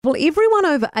Well, everyone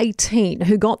over 18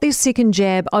 who got their second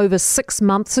jab over 6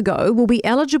 months ago will be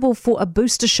eligible for a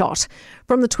booster shot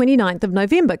from the 29th of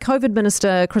November. COVID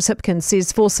Minister Chris Hipkins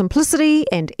says for simplicity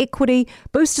and equity,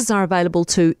 boosters are available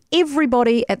to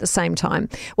everybody at the same time.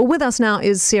 Well, with us now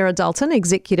is Sarah Dalton,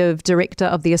 Executive Director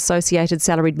of the Associated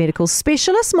Salaried Medical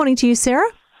Specialists. Morning to you,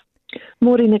 Sarah.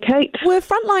 Morning, Kate. Were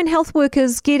frontline health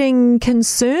workers getting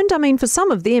concerned? I mean, for some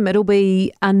of them, it'll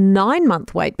be a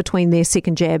 9-month wait between their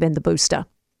second jab and the booster.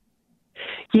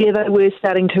 Yeah, they were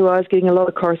starting to. I was getting a lot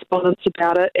of correspondence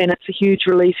about it, and it's a huge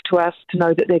relief to us to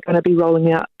know that they're going to be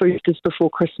rolling out boosters before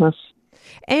Christmas.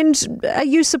 And are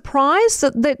you surprised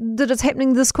that it's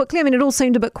happening this quickly? I mean, it all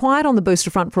seemed a bit quiet on the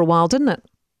booster front for a while, didn't it?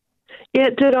 Yeah,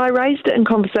 it did. I raised it in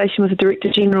conversation with the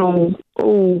Director General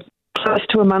close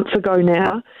to a month ago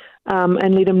now,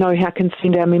 and let him know how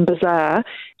concerned our members are.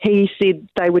 He said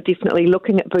they were definitely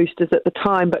looking at boosters at the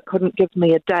time but couldn't give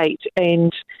me a date,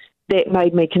 and that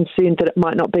made me concerned that it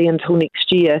might not be until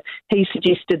next year. He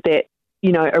suggested that,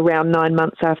 around 9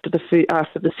 months after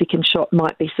the second shot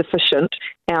might be sufficient.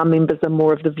 Our members are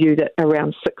more of the view that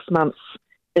around 6 months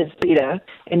is better,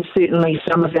 and certainly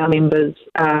some of our members,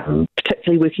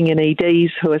 particularly working in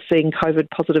EDs who are seeing COVID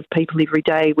positive people every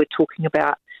day, we're talking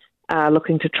about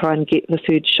looking to try and get the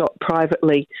third shot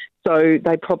privately. So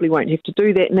they probably won't have to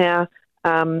do that now.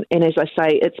 And as I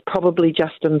say, it's probably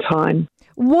just in time.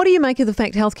 What do you make of the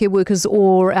fact healthcare workers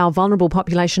or our vulnerable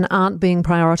population aren't being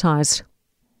prioritised?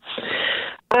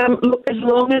 Look, as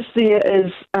long as there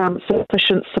is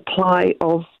sufficient supply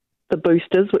of the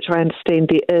boosters, which I understand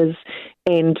there is,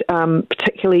 and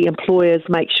particularly employers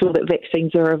make sure that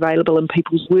vaccines are available in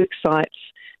people's work sites,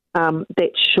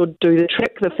 that should do the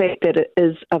trick. The fact that it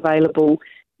is available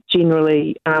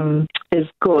generally is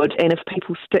good, and if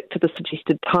people stick to the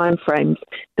suggested timeframes,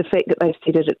 the fact that they've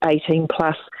set it at 18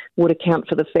 plus would account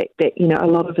for the fact that a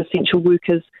lot of essential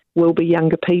workers will be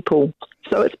younger people.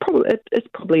 So it's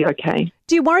probably okay.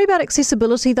 Do you worry about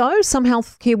accessibility though? Some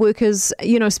healthcare workers,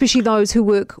 especially those who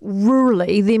work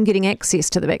rurally, them getting access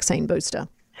to the vaccine booster?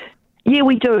 Yeah,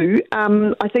 we do.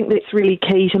 I think that's really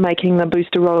key to making the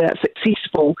booster rollout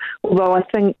successful, although I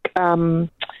think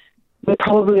we're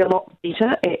probably a lot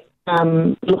better at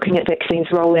looking at vaccines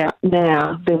rollout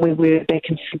now than we were back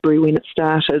in February when it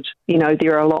started.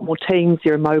 There are a lot more teams,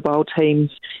 there are mobile teams,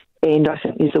 and I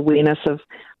think there's awareness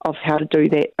of how to do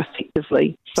that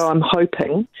effectively. So I'm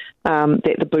hoping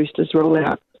that the boosters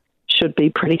rollout should be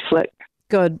pretty slick.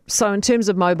 Good. So in terms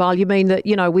of mobile, you mean that,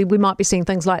 we might be seeing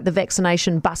things like the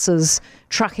vaccination buses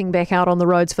trucking back out on the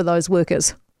roads for those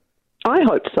workers? I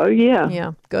hope so, yeah.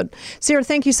 Yeah, good. Sarah,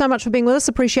 thank you so much for being with us.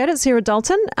 Appreciate it. Sarah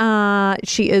Dalton,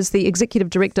 she is the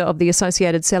Executive Director of the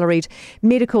Associated Salaried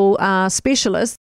Medical Specialists.